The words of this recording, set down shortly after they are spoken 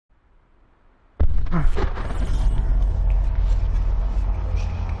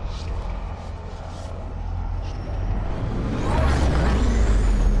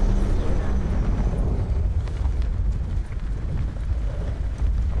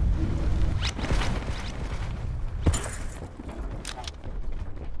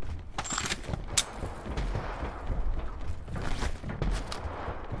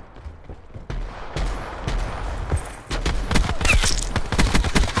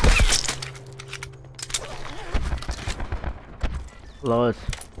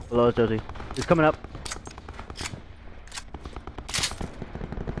Below us, Josie. He's coming up.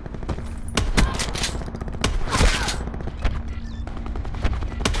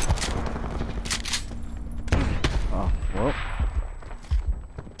 Oh, well.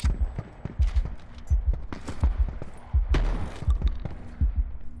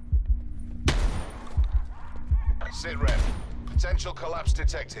 Sit rep. Potential collapse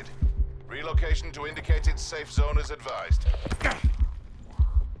detected. Relocation to indicated safe zone is advised.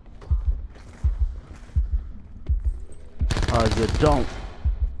 Oh, you don't.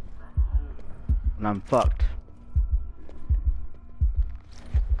 And I'm fucked.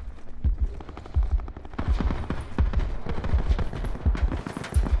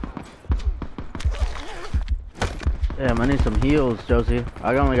 Damn, I need some heals, Josie.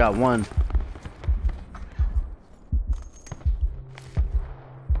 I only got one.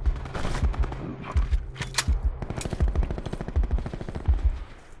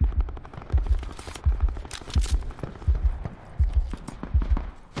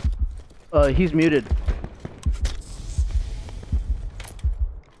 He's muted.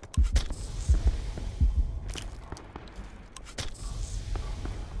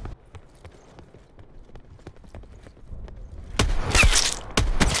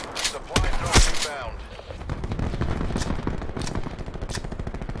 Supply drop inbound.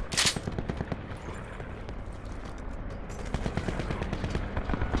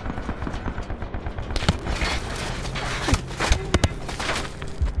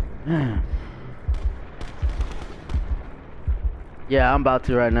 Yeah, I'm about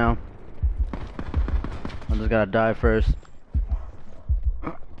to right now. I just gotta die first.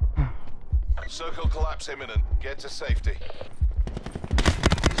 Circle collapse imminent. Get to safety.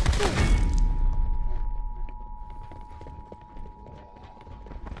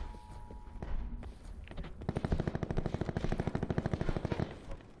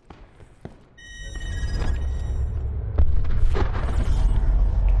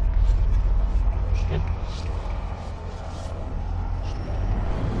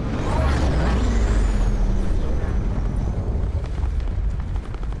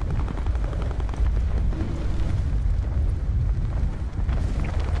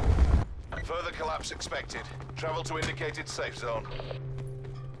 Further collapse expected. Travel to indicated safe zone.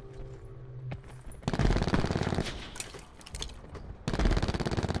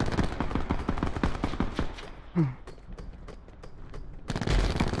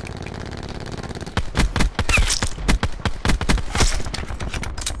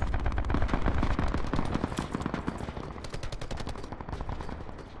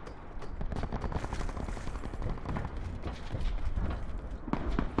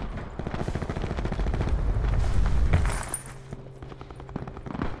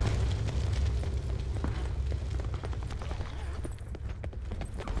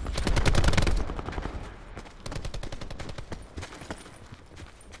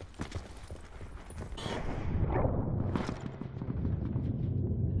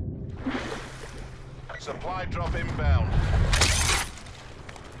 Supply drop inbound.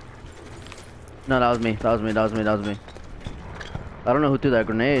 No, that was me. That was me. That was me. That was me. I don't know who threw that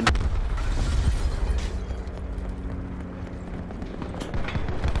grenade.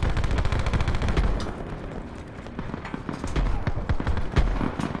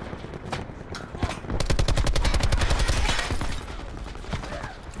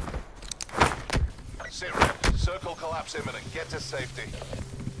 Sit rep. Circle collapse imminent. Get to safety.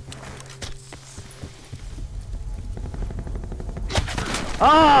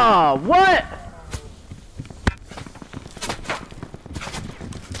 Ah, what?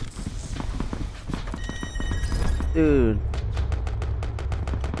 Dude.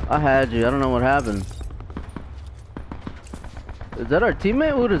 I had you. I don't know what happened. Is that our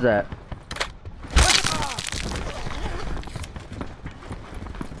teammate? What is that?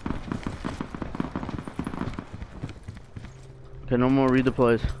 Okay, no more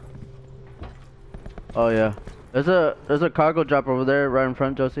redeploys. Oh yeah. There's a cargo drop over there right in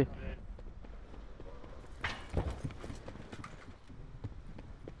front, Josie.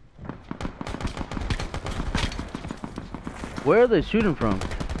 Where are they shooting from?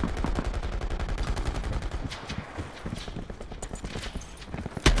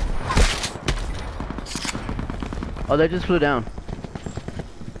 Oh, they just flew down.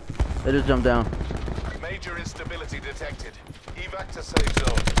 They just jumped down. Major instability detected. Evac to safe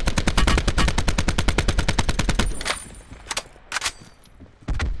zone.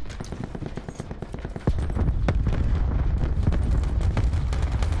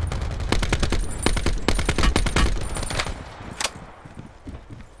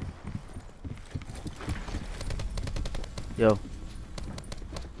 Yo.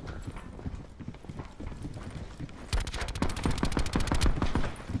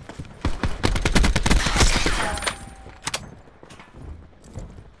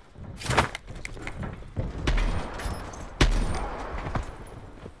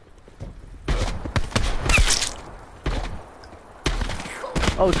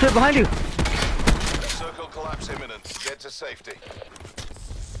 Oh shit, behind you! Circle collapse imminent. Get to safety.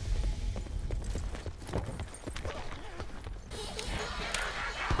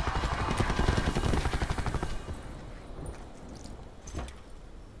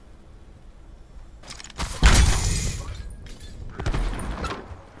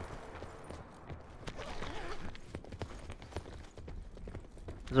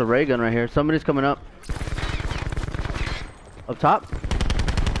 There's a ray gun right here. Somebody's coming up. Up top?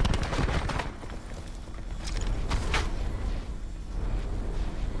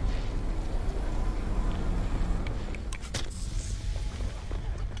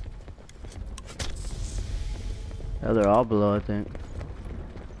 Yeah, they're all below, I think.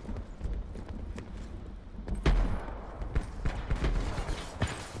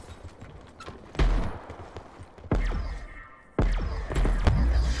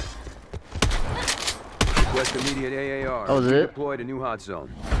 Request immediate AAR. Oh, is it? Deploy to new hot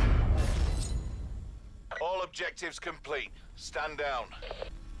zone. All objectives complete. Stand down.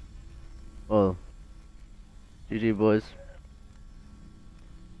 Oh. GG, boys.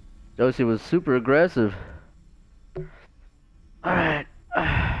 Josie was super aggressive. Alright.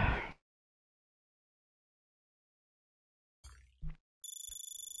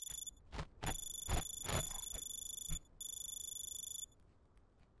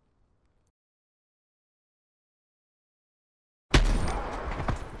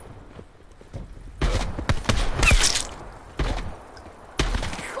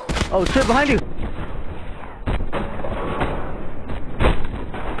 Oh shit, behind you!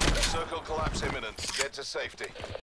 Circle collapse imminent. Get to safety.